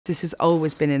This has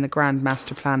always been in the grand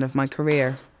master plan of my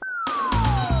career.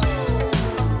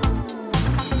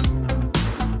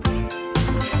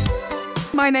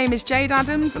 My name is Jayde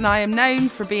Adams and I am known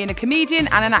for being a comedian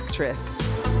and an actress.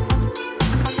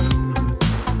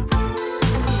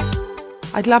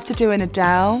 I'd love to do an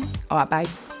Adele. All right,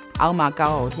 babes. Oh my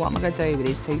God, what am I going to do with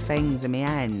these two things in my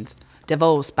hand?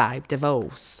 Divorce, babe,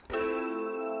 divorce.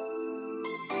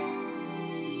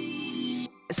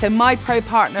 So my pro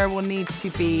partner will need to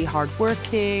be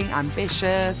hardworking,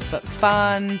 ambitious, but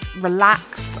fun,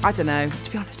 relaxed. I don't know.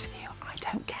 To be honest with you, I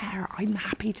don't care. I'm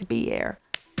happy to be here.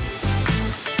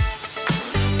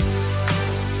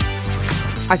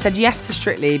 I said yes to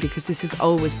Strictly because this has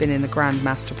always been in the grand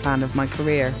master plan of my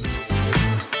career.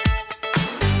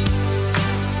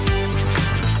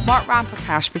 Marc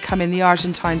Rampecash becoming the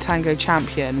Argentine tango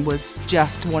champion was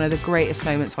just one of the greatest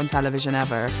moments on television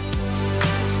ever.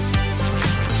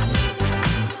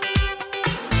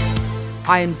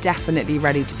 I am definitely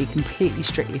ready to be completely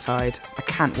Strictly-fied. I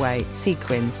can't wait.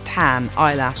 Sequins, tan,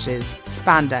 eyelashes,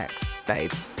 spandex.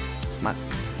 Babes,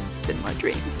 it's been my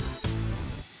dream.